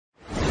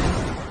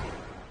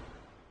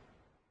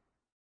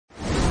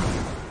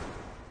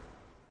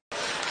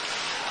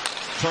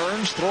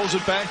turns, throws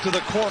it back to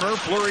the corner.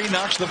 Fleury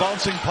knocks the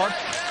bouncing puck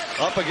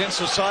up against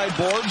the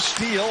sideboard.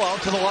 Steele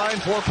out to the line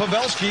for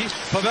Pavelski.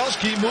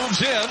 Pavelski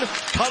moves in,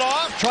 cut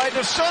off, tried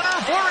to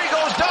center. Fleury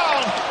goes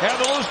down, and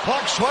the loose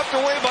puck swept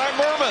away by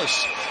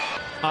Mermis.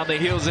 On the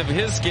heels of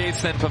his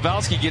skates, then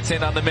Pavelski gets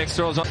in on the mix,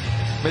 throws on,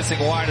 missing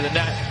wide of the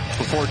net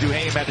before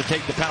Duhaime had to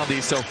take the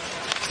penalty. So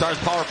Stars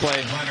power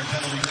play,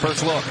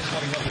 first look.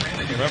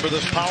 Remember,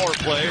 this power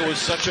play was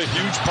such a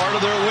huge part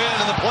of their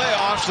win in the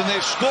playoffs, and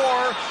they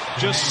score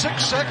just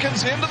 6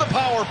 seconds into the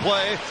power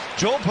play.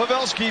 Joe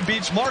Pavelski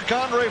beats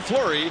Marc-Andre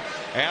Fleury,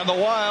 and the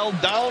Wild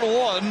down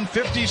 1,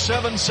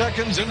 57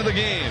 seconds into the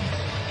game.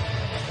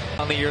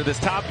 On the year, this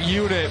top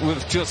unit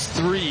with just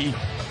 3.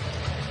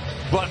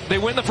 But they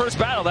win the first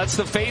battle. That's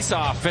the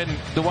face-off, and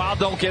the Wild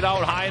don't get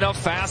out high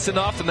enough, fast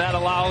enough, and that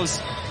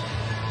allows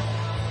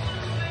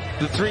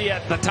the 3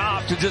 at the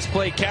top to just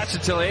play catch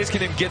until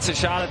Heiskanen gets a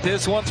shot at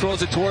this one,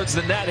 throws it towards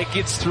the net. It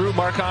gets through.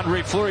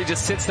 Marc-Andre Fleury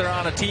just sits there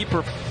on a tee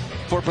for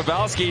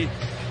Pavelski,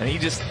 and he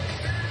just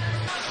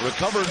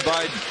recovered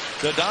by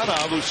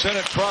Dadonov, who sent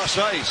it cross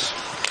ice.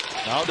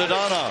 Now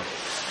Dadonov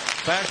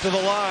back to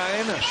the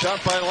line. A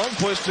shot by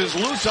Lundqvist is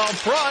loose out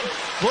front.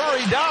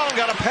 Fleury down,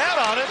 got a pad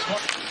on it.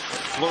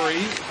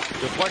 Fleury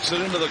deflects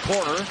it into the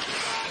corner.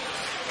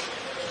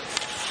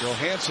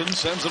 Johansson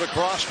sends it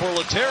across for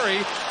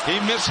Lettieri. He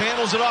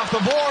mishandles it off the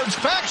boards.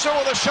 Faxer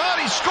with a shot,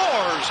 he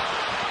scores.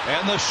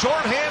 And the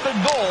shorthanded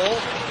goal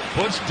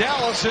puts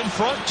Dallas in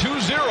front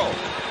 2-0.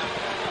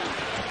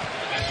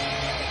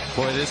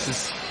 Boy, this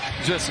is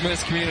just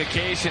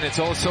miscommunication. It's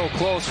oh so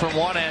close from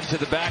one end to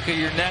the back of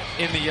your net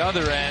in the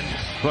other end.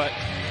 But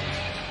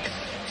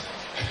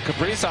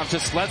Kaprizov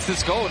just lets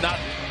this go, not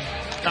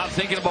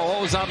thinking about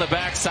what was on the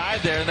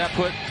backside there, and that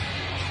put...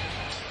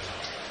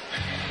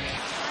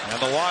 And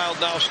the Wild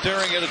now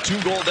staring at a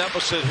 2-goal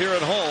deficit here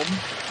at home.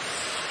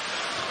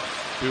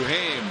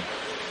 Duhaime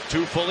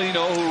to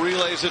Foligno, who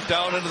relays it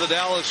down into the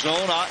Dallas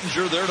zone.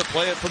 Ottinger there to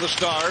play it for the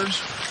Stars.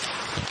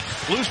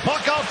 Loose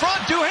puck out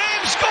front.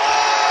 Duhaime scores!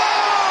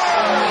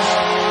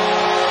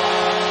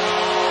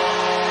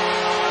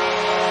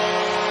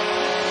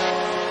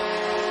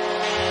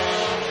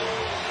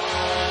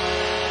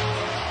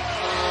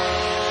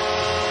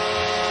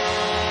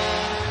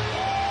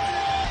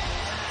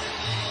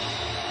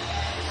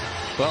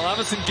 Well,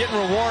 Evason getting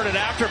rewarded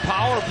after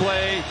power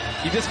play.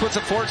 He just puts a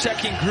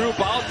forechecking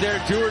group out there.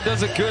 Dewar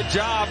does a good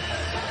job.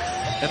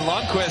 And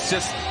Lundqvist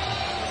just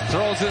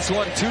throws this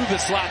one to the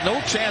slot.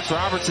 No chance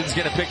Robertson's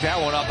going to pick that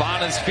one up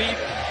on his feet.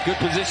 Good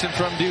position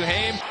from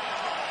Duhaime.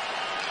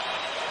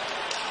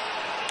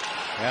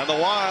 And the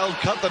Wild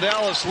cut the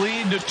Dallas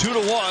lead to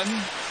 2-1.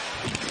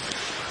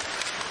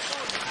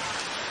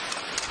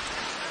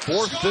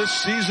 Fourth this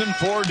season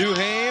for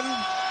Duhaime.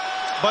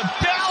 But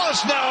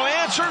Dallas now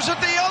answers at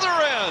the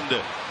other end.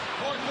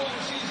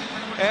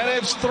 And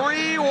it's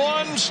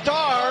 3-1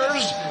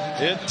 Stars.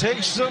 It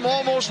takes them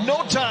almost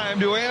no time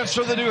to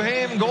answer the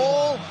Duhaime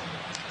goal.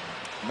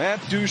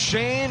 Matt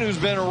Duchene, who's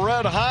been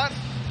red hot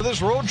for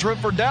this road trip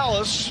for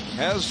Dallas,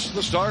 has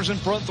the Stars in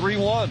front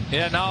 3-1.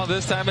 Yeah, now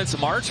this time it's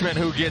Marchment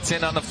who gets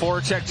in on the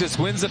forecheck, just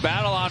wins the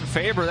battle on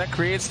Faber. That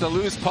creates the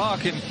loose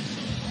puck, and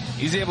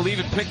he's able to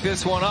even pick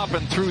this one up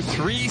and threw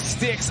 3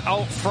 sticks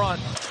out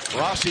front.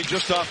 Rossi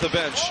just off the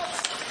bench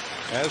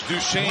as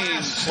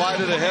Duchene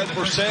slided ahead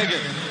for Sagan.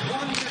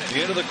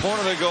 The end of the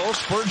corner they go.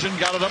 Spurgeon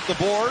got it up the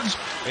boards.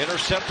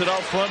 Intercepted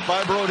out front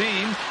by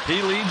Brodin.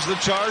 He leads the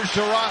charge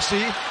to Rossi.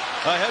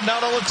 Ahead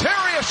now to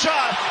Lettieri. A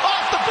shot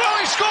off the blue.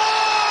 He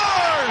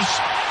scores!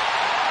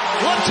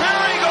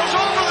 Lettieri goes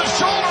over the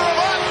shoulder of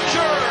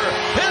Ottinger.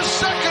 His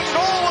second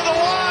goal with the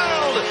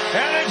Wild.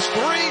 And it's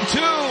 3-2.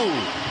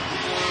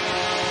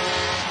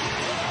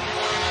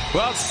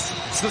 Well,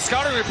 it's the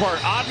scouting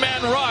report. Odd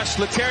man rush.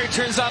 Lettieri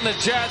turns on the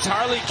Jets.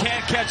 Harley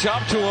can't catch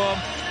up to him.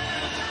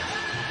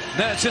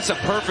 Then it's just a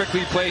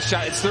perfectly placed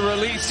shot. It's the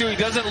release, too. He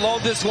doesn't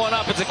load this one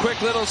up. It's a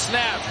quick little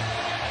snap.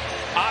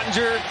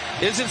 Ottinger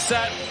isn't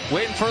set.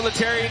 Waiting for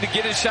Lettieri to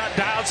get his shot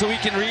dialed so he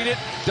can read it.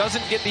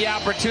 Doesn't get the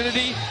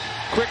opportunity.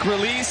 Quick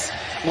release.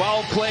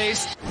 Well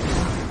placed.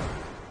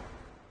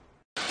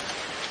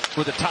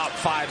 With the top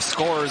 5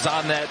 scorers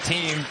on that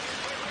team.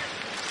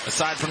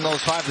 Aside from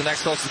those 5, the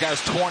next closest guy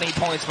was 20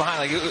 points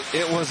behind. Like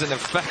it was an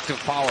effective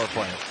power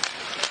play.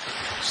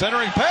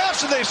 Centering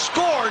pass, and they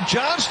scored.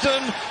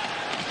 Johnston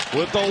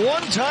with the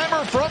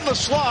one-timer from the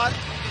slot.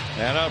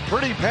 And a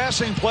pretty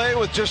passing play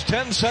with just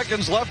 10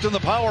 seconds left in the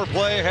power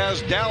play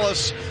has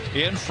Dallas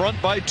in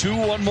front by 2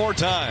 one more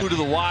time. To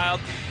the Wild.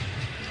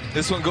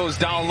 This one goes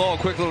down low. A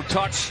quick little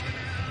touch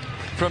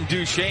from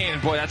Duchene.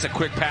 Boy, that's a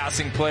quick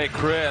passing play.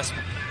 Crisp.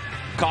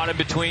 Caught in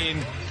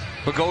between.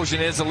 Bogosian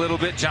is a little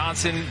bit.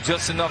 Johnson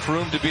just enough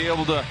room to be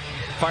able to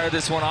fire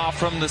this one off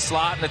from the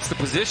slot, and it's the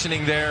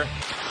positioning there.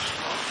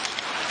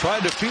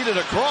 Tried to feed it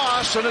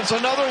across, and it's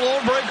another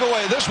lone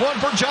breakaway. This one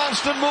for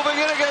Johnston moving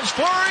in against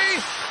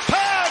Fleury.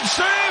 Pad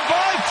save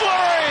by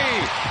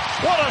Fleury.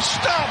 What a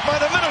stop by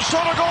the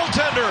Minnesota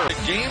goaltender. A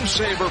game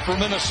saver for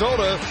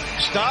Minnesota,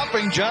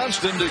 stopping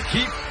Johnston to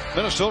keep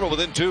Minnesota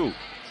within 2.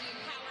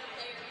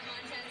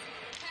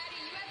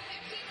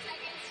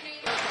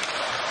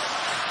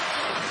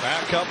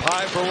 Puck up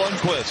high for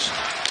Lundqvist.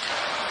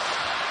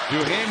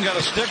 Duhaime got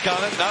a stick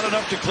on it, not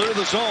enough to clear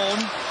the zone.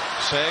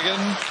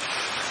 Sagan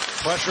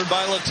pressured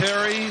by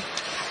Lettieri.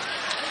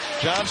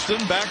 Johnston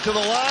back to the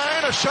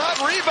line, a shot,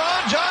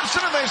 rebound,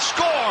 Johnston, and they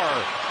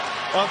score.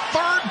 A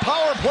third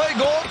power play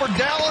goal for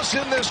Dallas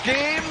in this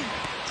game.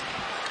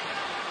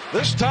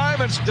 This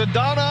time it's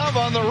Dadonov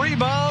on the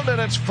rebound,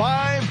 and it's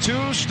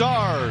 5-2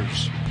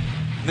 Stars.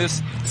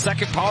 This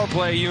second power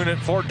play unit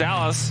for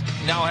Dallas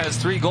now has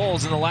 3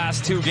 goals in the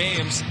last 2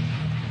 games.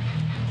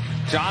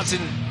 Johnson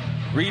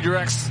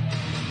redirects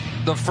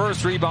the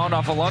first rebound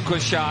off a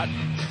Lundqvist shot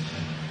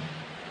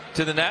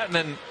to the net, and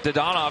then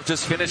Dadonov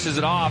just finishes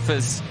it off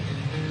as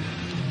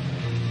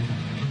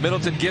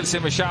Middleton gives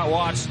him a shot.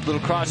 Watch,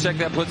 little cross check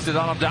that puts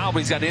Dadonov down, but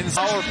he's got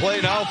inside. Power play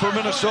now for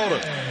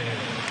Minnesota.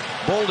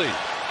 Boldy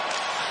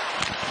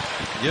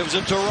gives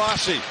it to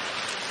Rossi.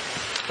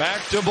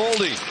 Back to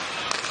Boldy.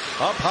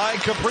 Up high,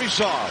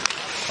 Kaprizov.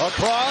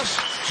 Across,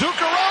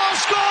 Zuccarello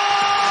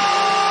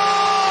scores!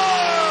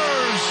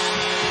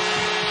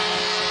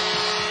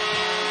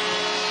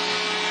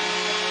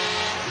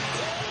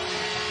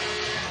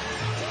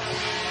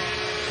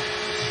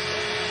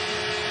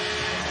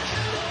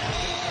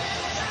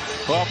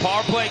 Well,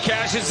 power play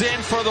cashes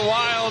in for the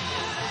Wild.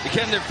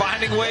 Again, they're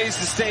finding ways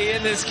to stay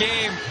in this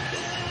game.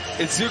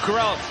 It's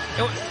Zuccarello.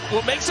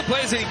 What makes the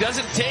play is that he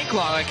doesn't take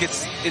long. Like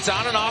it's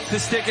on and off the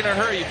stick in a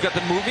hurry. You've got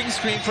the moving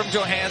screen from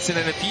Johansson,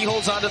 and if he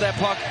holds onto that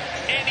puck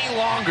any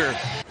longer.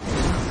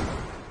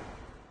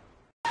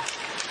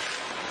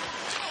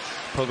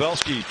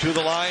 Pavelski to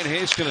the line,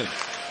 Heiskanen.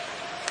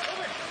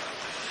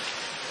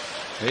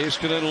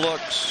 Heiskanen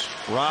looks.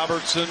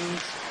 Robertson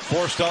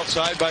forced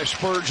outside by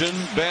Spurgeon.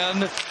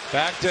 Ben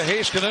back to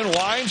Heiskanen.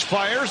 Wines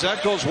fires.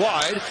 That goes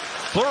wide.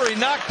 Fleury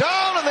knocked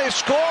down, and they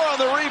score on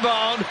the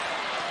rebound.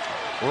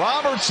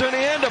 Robertson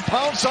in to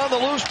pounce on the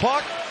loose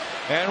puck.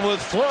 And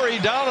with Fleury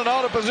down and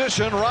out of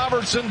position,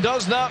 Robertson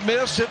does not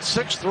miss. It's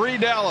 6-3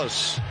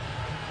 Dallas.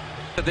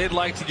 They'd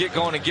like to get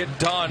going and get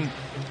done.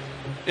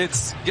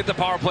 It's get the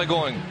power play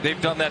going. They've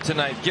done that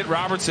tonight. Get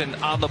Robertson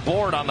on the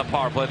board on the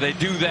power play. They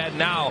do that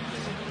now.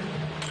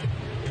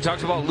 We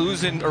talked about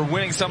losing or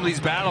winning some of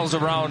these battles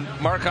around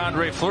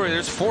Marc-Andre Fleury.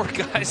 There's 4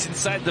 guys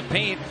inside the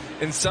paint,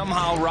 and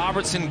somehow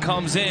Robertson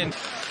comes in.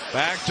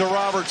 Back to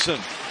Robertson.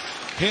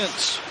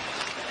 Hintz.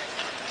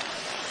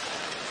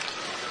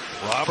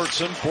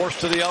 Robertson forced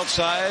to the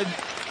outside.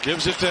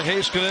 Gives it to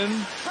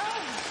Heiskanen.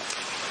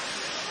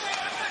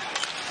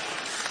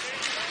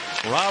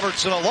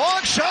 Robertson, a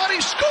long shot. He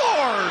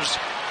scores!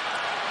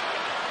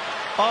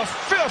 A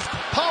 5th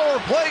power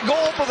play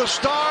goal for the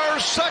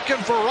Stars.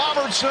 2nd for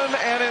Robertson,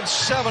 and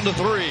it's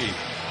 7-3.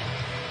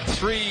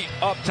 3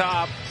 up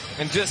top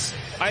and just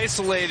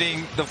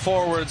isolating the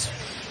forwards,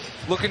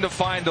 looking to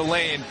find a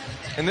lane.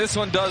 And this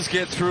one does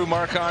get through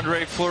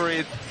Marc-Andre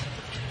Fleury.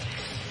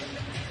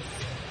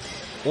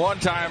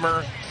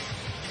 One-timer.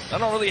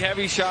 Not a really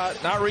heavy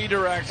shot, not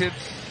redirected.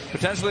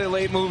 Potentially a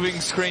late moving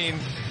screen.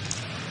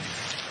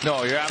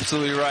 No, you're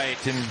absolutely right.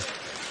 And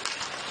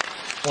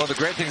one of the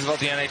great things about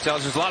the NHL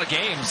is there's a lot of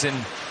games, and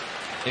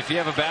if you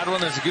have a bad one,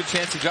 there's a good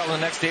chance you got one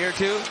the next day or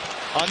two.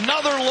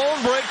 Another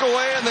lone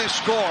breakaway, and they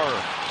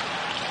score.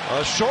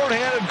 A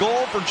shorthanded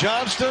goal for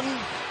Johnston.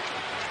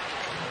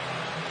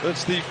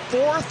 It's the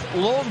 4th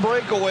lone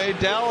breakaway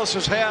Dallas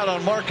has had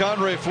on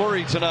Marc-Andre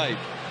Fleury tonight.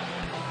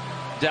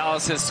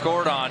 Dallas has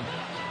scored on.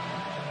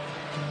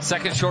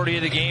 2nd shorty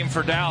of the game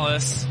for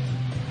Dallas.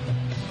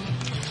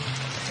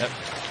 That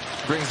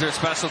brings their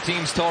special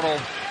teams total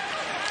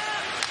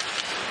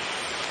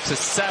to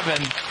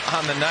 7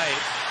 on the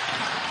night.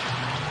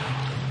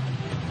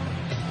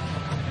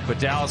 But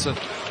Dallas with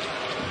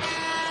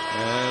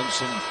and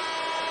some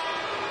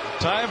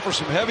time for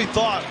some heavy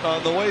thought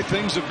on the way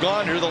things have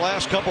gone here the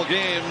last couple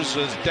games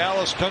as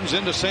Dallas comes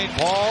into St.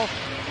 Paul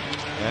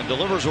and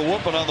delivers a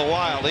whooping on the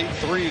Wild.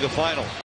 8-3 the final.